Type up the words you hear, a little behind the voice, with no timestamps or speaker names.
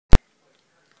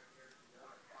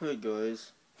Hey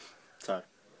guys. Sorry,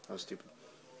 that was stupid.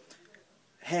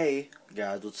 Hey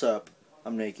guys, what's up?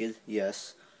 I'm naked,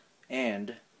 yes.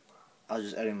 And I was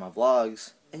just editing my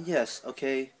vlogs. And yes,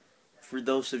 okay, for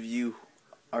those of you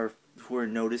who are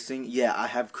noticing, yeah, I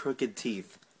have crooked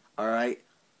teeth. Alright?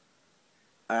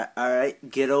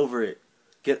 Alright? Get over it.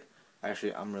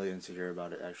 Actually, I'm really insecure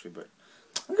about it, actually, but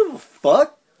I don't give a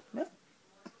fuck.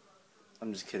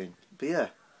 I'm just kidding. But yeah.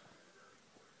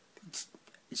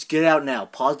 Just get it out now.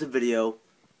 Pause the video.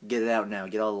 Get it out now.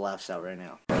 Get all the laughs out right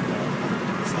now.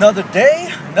 It's another day,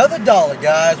 another dollar,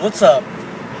 guys. What's up?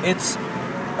 It's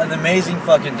an amazing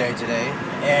fucking day today,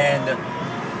 and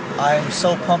I'm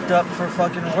so pumped up for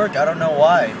fucking work. I don't know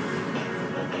why.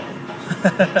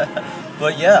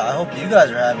 But yeah, I hope you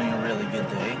guys are having a really good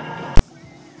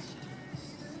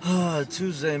day.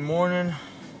 Tuesday morning.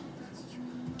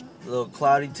 A little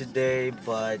cloudy today,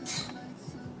 but it's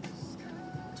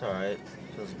alright.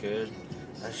 Feels good.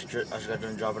 I just got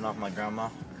done dropping off my grandma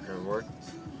at her work,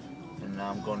 and now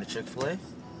I'm going to Chick-fil-A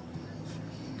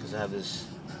because I have this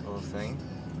little thing,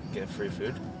 get free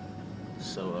food.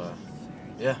 So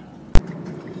yeah.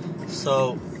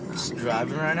 So just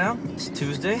driving right now. It's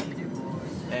Tuesday,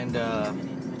 and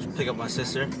just pick up my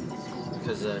sister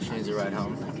because she needs a ride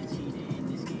home.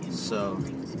 So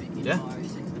yeah.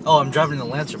 Oh, I'm driving the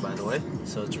Lancer, by the way,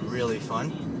 so it's really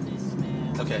fun.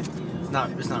 Okay.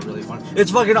 It's not really fun.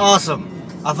 It's fucking awesome.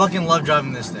 I fucking love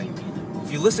driving this thing.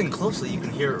 If you listen closely, you can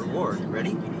hear it roar.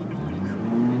 Ready? Hear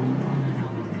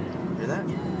that?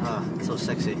 Ah, it's so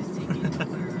sexy.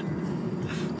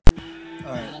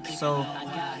 Alright, so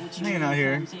I'm hanging out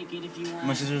here.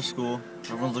 My sister's school.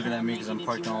 Everyone's looking at me because I'm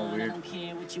parked all weird.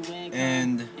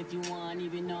 And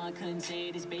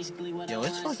yo,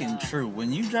 it's fucking true.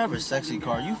 When you drive a sexy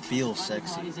car, you feel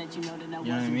sexy. You know what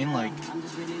I mean? Like,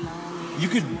 you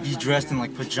could be dressed in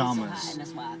like pajamas.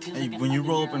 And when you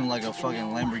roll up in like a fucking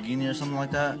Lamborghini or something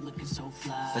like that,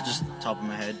 that's just top of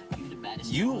my head.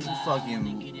 You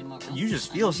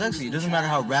just feel sexy. It doesn't matter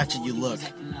how ratchet you look.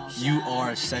 You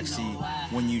are sexy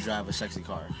when you drive a sexy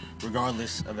car,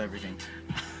 regardless of everything.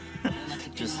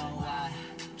 just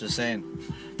saying.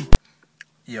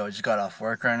 Yo, I just got off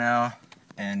work right now,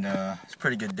 and it's a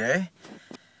pretty good day.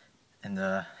 And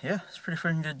yeah, it's a pretty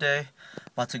freaking good day.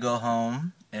 About to go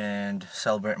home and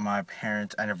celebrate my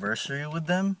parents' anniversary with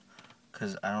them,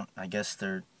 cause I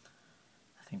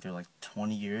think they're like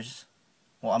 20 years.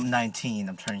 Well, I'm 19.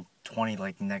 I'm turning 20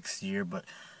 like next year, but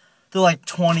they're like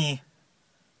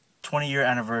 20-year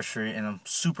anniversary, and I'm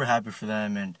super happy for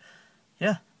them. And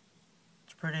yeah,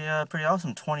 it's pretty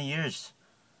awesome. 20 years.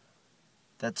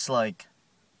 That's like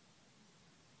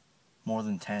more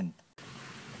than 10.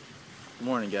 Good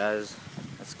morning, guys.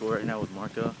 At school right now with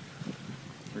Marco.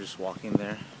 We're just walking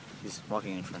there. He's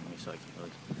walking in front of me, so I can't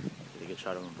really get a good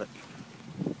shot of him. But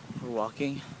we're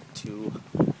walking to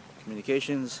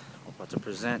communications. We're about to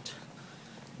present,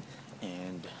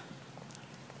 and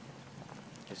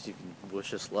I guess you can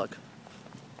wish us luck.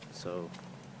 So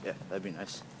yeah, that'd be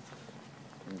nice.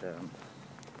 And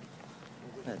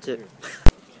that's it.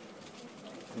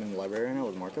 I'm in the library right now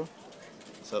with Marco.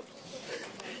 What's up?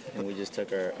 And we just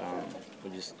took our we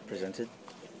just presented.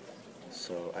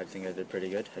 So I think I did pretty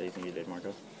good. How do you think you did,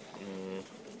 Marco?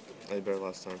 I did better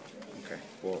last time. Okay.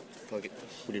 Well, fuck it.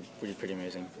 We did pretty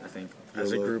amazing, I think.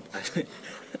 As a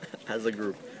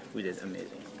group, we did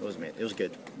amazing. It was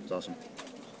good. It was awesome.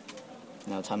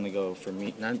 Now time for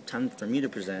me to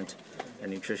present a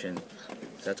nutrition.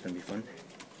 So that's gonna be fun.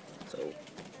 So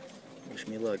wish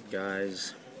me luck,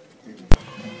 guys.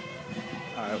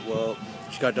 All right. Well,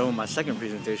 just got done with my second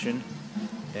presentation,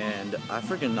 and I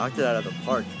freaking knocked it out of the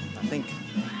park. I don't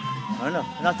know.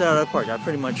 I knocked it out of the park. I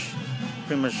pretty much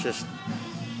just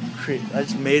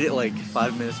made it like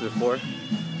 5 minutes before.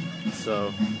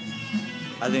 So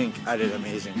I think I did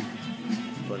amazing.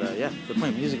 But yeah, we're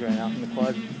playing music right now in the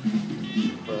quad.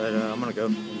 But I'm gonna go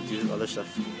and do other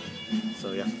stuff.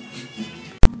 So yeah.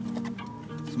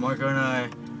 So Marco and I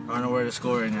are on our way to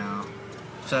school right now.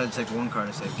 Decided to take one car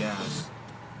to save gas.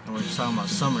 And we're just talking about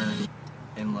summer,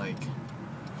 and like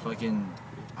fucking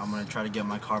I'm gonna try to get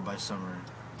my car by summer.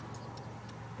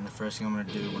 And the first thing I'm gonna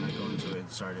do when I go into it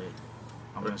and start it,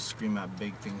 I'm gonna scream at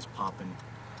big things popping.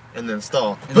 And then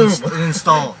stall. And then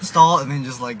stall, and then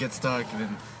just like get stuck, and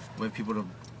then wait people to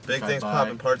Big things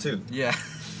popping part 2. Yeah.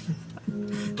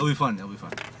 It'll be fun.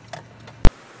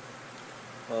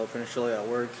 Well, finished early at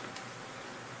work.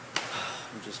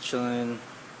 I'm just chilling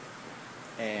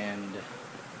and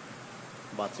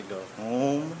about to go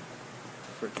home.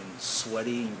 Freaking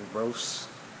sweaty and gross,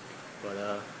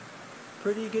 but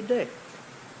pretty good day.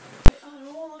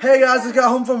 Hey guys, I got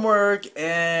home from work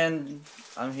and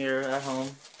I'm here at home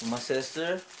with my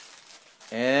sister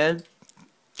and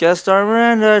guest star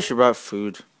Miranda. She brought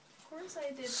food. Of course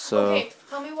I did. So okay,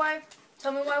 tell me why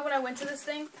when I went to this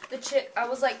thing, the chick, I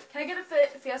was like, can I get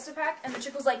a Fiesta pack? And the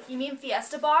chick was like, you mean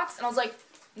Fiesta box? And I was like,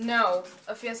 no,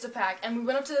 a Fiesta pack. And we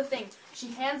went up to the thing.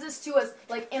 She hands this to us,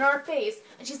 like, in our face.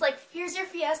 And she's like, here's your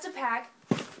Fiesta pack.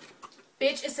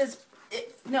 Bitch, it says,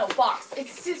 no, box. It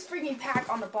says freaking pack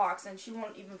on the box. And she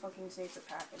won't even fucking say it's a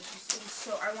pack. And she's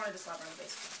so, I wanted to slap her in the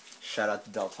face. shout out to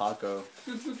Del Taco.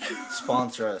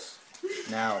 Sponsor us.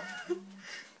 Now.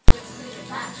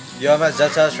 Yo, I'm at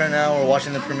Zet's house right now. We're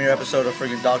watching the premiere episode of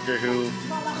freaking Doctor Who,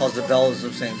 calls The Bells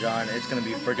of St. John. It's gonna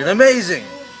be freaking amazing!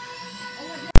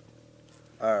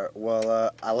 Alright,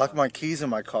 well, I left my keys in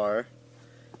my car,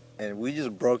 and we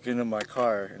just broke into my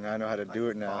car, and I know how to do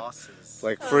it now.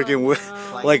 Like freaking with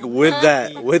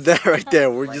that right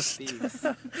there. We're just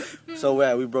so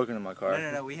yeah, we broke into my car.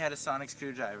 No, we had a sonic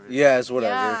screwdriver. Yeah, it's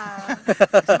whatever. Yeah.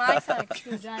 It's my sonic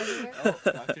screwdriver. Oh,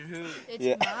 Doctor Who. It's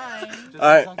Yeah. mine.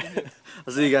 Alright,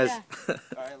 I'll see you guys.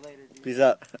 Alright, later, dude. Peace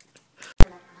out.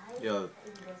 Yo,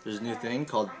 there's a new thing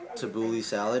called tabbouleh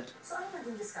salad.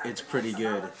 It's pretty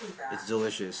good. It's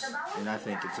delicious, and I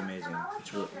think it's amazing.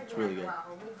 It's really good.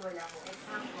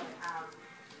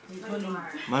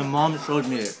 My mom showed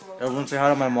me it. Everyone say hi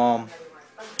to my mom.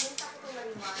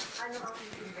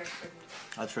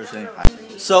 That's her saying hi.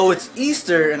 So it's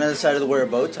Easter, and I decided to wear a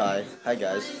bow tie. Hi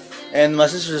guys. And my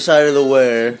sister decided to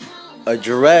wear a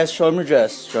dress. Show them your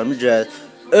dress. Show them your dress.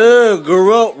 Ugh,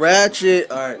 girl,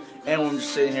 ratchet. Alright. And we're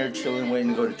just sitting here chilling, waiting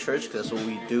to go to church, because that's what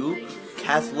we do.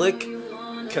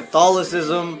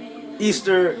 Catholicism,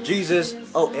 Easter, Jesus.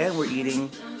 Oh, and we're eating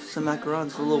some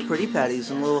macarons, some little pretty patties,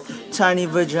 some little tiny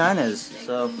vaginas.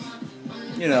 So,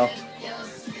 you know.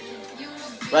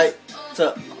 Right? What's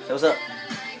up? Say what's up?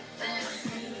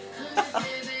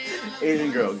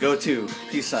 Asian girl, go to.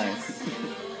 Peace sign.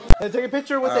 Hey, take a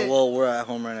picture with it. Well, we're at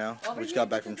home right now. We just got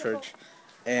back from church.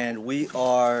 And we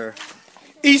are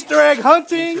Easter egg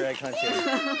hunting Easter egg hunting.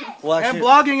 Well, and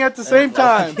blogging at the same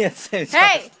time.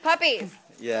 Hey, puppies!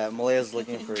 Yeah, Malaya's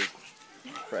looking for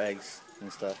eggs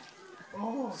and stuff.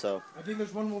 Oh, So I think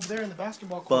there's one over there in the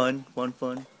basketball court.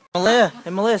 fun. Malaya,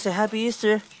 hey Malaya, say Happy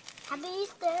Easter. Happy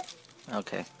Easter.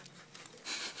 Okay.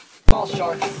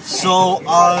 So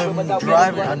I'm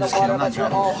driving. I'm just kidding. I'm not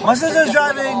driving. My sister's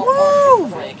driving. Woo!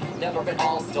 But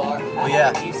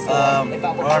yeah,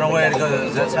 we're on our way to go to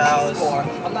Zet's house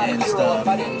and stuff.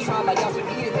 And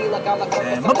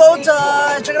my bow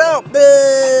tie. Check it out.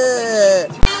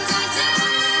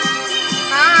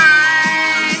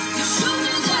 Hi!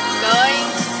 Going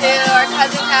to our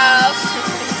cousin's house.